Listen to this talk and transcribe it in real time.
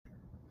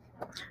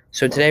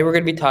So today we're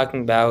going to be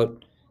talking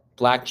about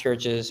Black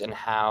churches and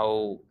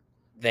how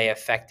they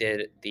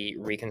affected the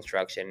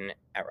Reconstruction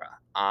era.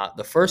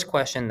 The first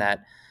question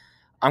that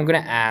I'm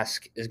going to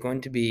ask is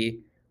going to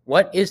be,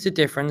 what is the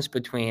difference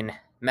between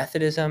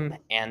Methodism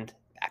and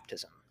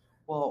Baptism?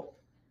 Well,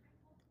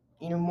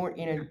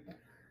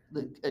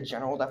 a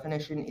general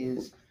definition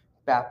is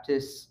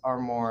Baptists are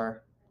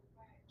more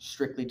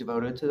strictly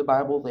devoted to the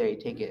Bible. They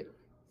take it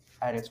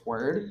at its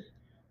word.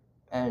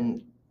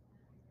 And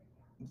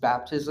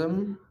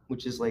baptism,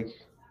 which is like,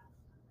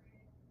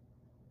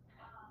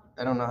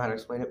 I don't know how to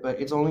explain it, but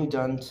it's only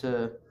done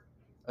to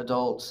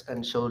adults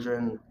and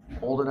children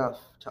old enough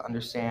to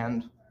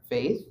understand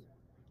faith.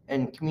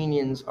 And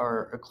communions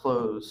are a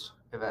closed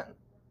event.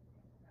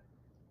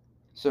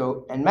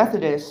 So, and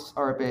Methodists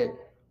are a bit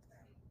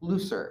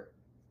looser,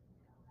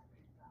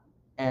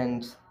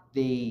 and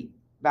they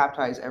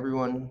baptize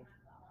everyone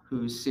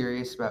who's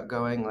serious about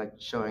going, like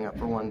showing up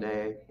for one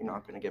day. You're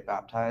not going to get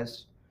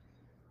baptized.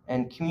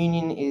 And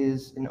communion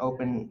is an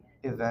open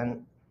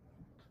event,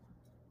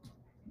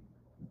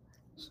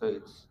 so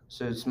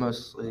it's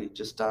mostly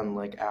just done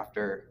like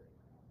after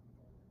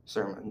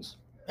sermons.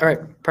 All right,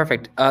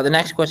 perfect. The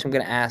next question I'm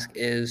going to ask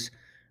is,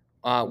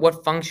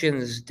 what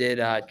functions did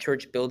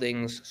church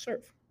buildings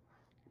serve?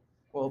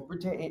 Well,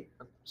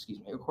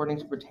 according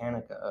to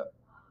Britannica,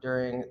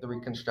 during the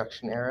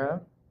Reconstruction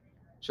era,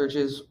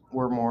 churches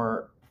were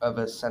more of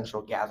a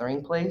central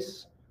gathering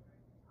place.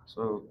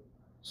 So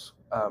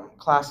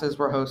classes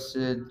were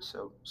hosted,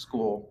 so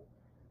school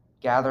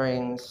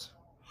gatherings,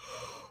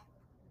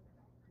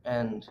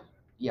 and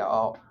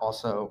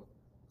also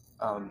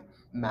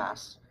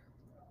mass.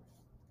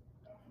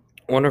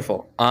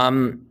 Wonderful.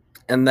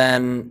 And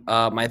then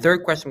my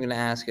third question I'm going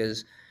to ask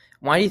is,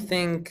 why do you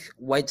think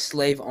white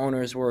slave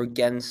owners were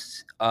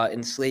against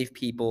enslaved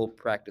people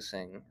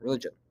practicing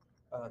religion?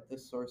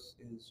 This source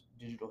is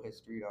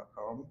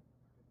digitalhistory.com.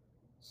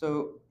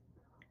 So,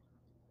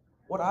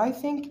 what I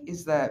think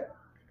is that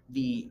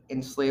the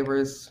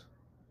enslavers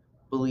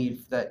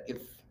believed that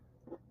if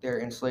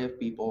their enslaved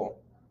people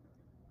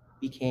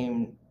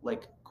became,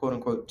 like, quote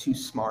unquote, too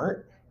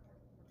smart,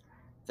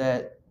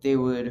 that they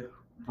would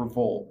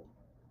revolt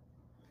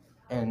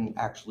and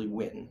actually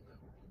win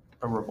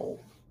a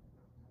revolt.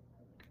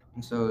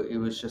 And so it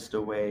was just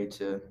a way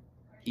to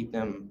keep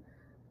them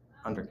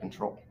under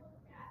control.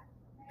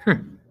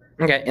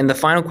 Okay, and the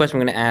final question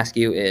I'm going to ask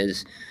you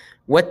is,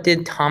 what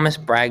did Thomas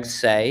Bragg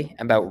say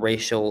about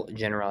racial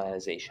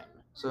generalization?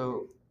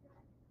 So,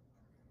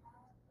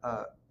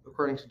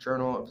 according to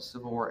Journal of the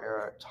Civil War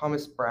Era,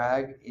 Thomas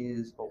Bragg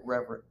was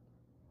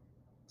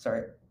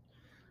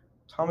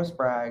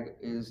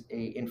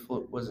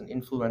an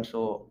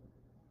influential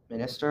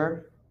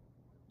minister,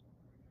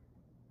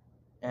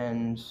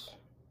 and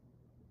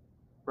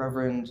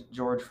Reverend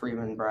George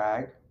Freeman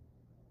Bragg.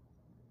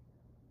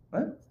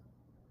 What?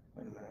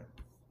 Wait a minute.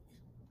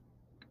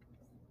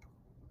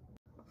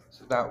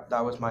 So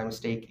that was my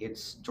mistake.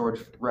 It's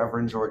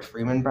Reverend George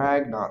Freeman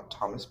Bragg, not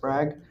Thomas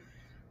Bragg.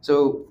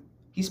 So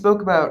he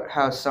spoke about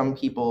how some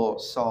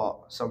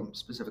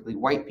specifically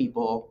white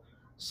people,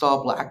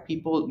 saw black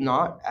people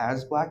not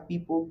as black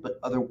people, but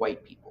other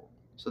white people.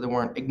 So they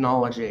weren't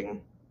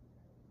acknowledging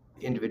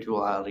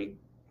individuality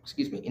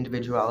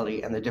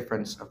and the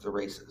difference of the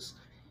races.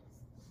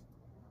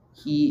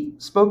 He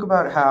spoke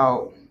about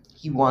how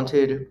he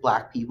wanted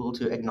black people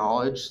to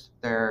acknowledge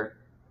the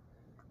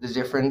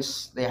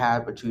difference they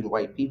had between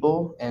white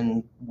people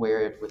and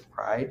wear it with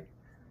pride.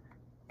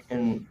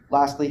 And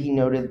lastly, he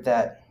noted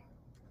that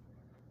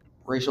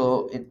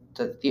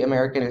the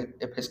American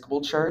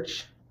Episcopal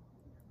Church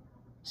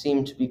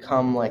seemed to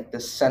become like the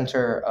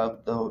center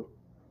of the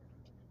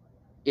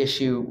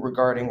issue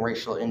regarding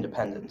racial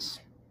independence.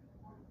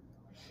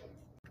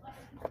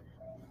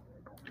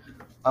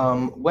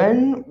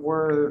 When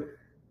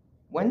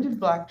did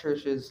black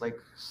churches like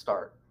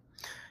start?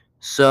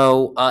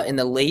 So in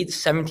the late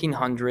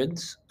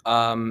 1700s,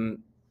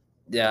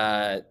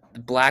 the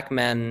black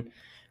men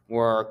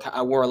were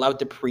allowed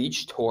to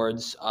preach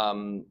towards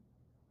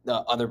the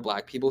other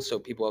black people, so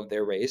people of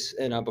their race,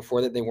 and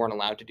before that they weren't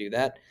allowed to do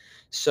that.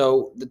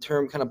 So the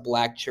term kind of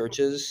black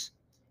churches,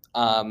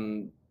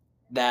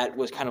 that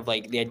was kind of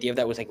like the idea of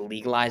that was like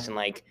legalized in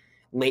like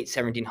late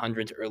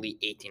 1700s, early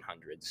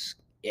 1800s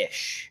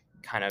ish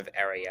kind of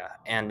area,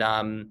 and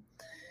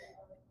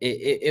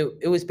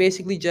it was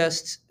basically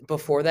just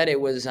before that it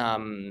was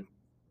kind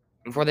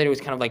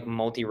of like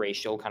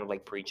multiracial, kind of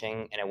like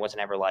preaching, and it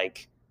wasn't ever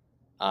like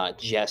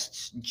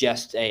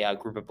just a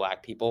group of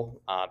black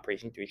people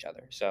preaching to each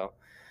other. So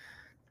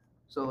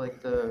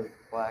like the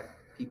black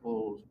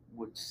people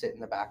would sit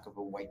in the back of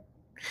a white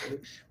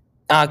church.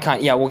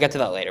 Yeah, we'll get to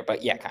that later,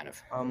 but yeah, kind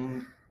of.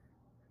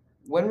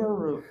 When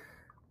were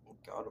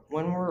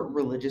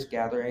religious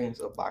gatherings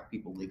of black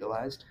people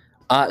legalized?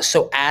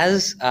 So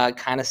as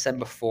kind of said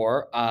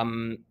before,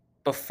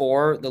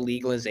 before the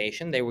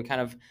legalization, they would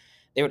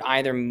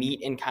either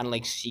meet in kind of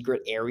like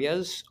secret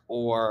areas,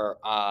 or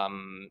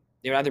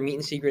they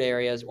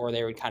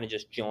would kind of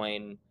just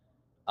join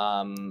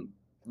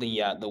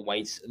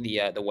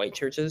the white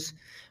churches.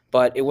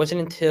 But it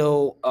wasn't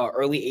until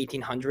early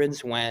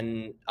 1800s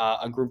when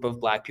a group of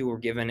black people were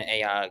given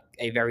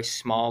a very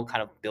small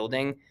kind of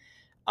building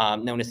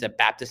known as the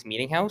Baptist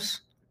Meeting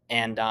House,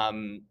 and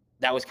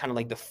that was kind of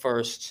like the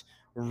first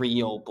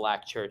real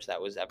black church that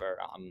was ever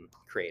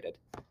created.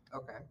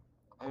 Okay.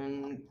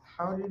 And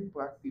how did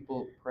black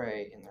people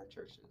pray in their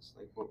churches?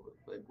 What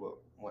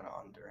went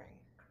on during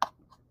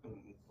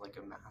like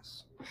a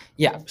mass?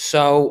 Yeah.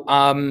 So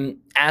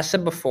as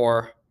said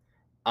before,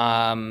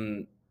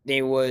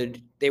 they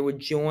would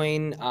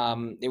join.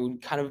 They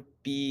would kind of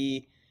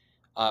be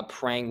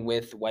praying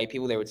with white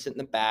people. They would sit in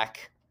the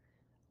back,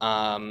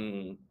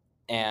 um,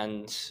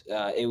 and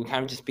it would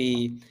kind of just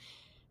be.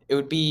 It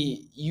would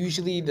be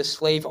usually the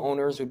slave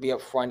owners would be up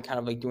front, kind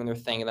of like doing their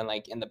thing, and then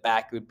like in the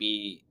back would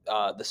be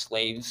the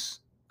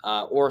slaves,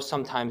 or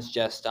sometimes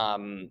just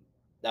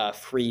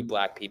free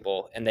black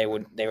people, and they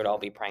would all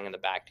be praying in the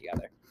back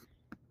together.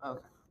 Okay.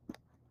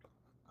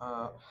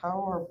 How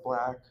are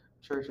black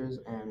churches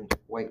and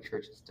white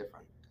churches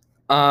different?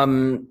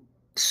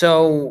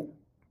 So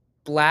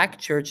black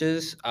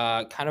churches,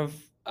 kind of,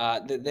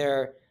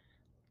 they're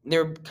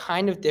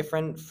kind of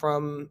different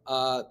from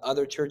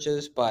other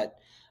churches, but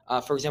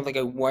for example, like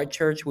a white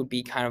church would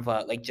be kind of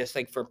like just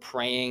like for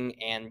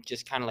praying and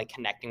just kind of like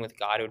connecting with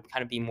God. It would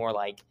kind of be more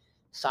like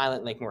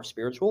silent, like more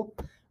spiritual.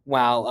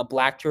 While a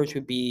black church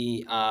would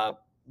be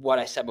what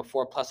I said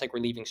before, plus like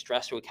relieving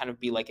stress. It would kind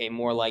of be like a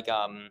more like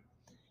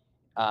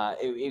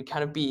it would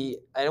kind of be,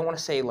 I don't want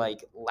to say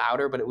like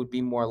louder, but it would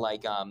be more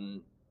like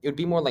it would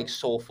be more like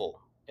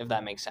soulful, if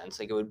that makes sense.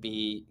 Like it would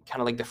be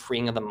kind of like the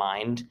freeing of the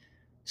mind.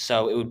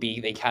 So it would be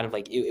they kind of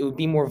like it would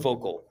be more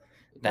vocal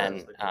It than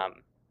does,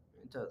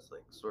 it does,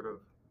 like sort of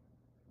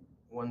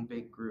one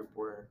big group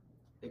where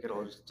they could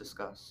all just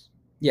discuss.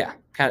 yeah,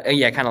 kind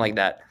of like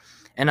that.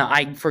 And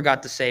I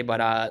forgot to say,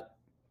 but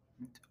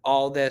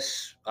all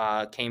this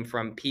came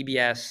from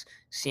PBS,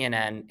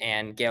 CNN,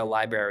 and Gale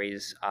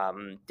Library's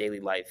Daily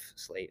Life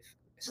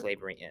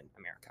Slavery in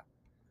America.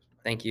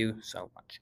 Thank you so much.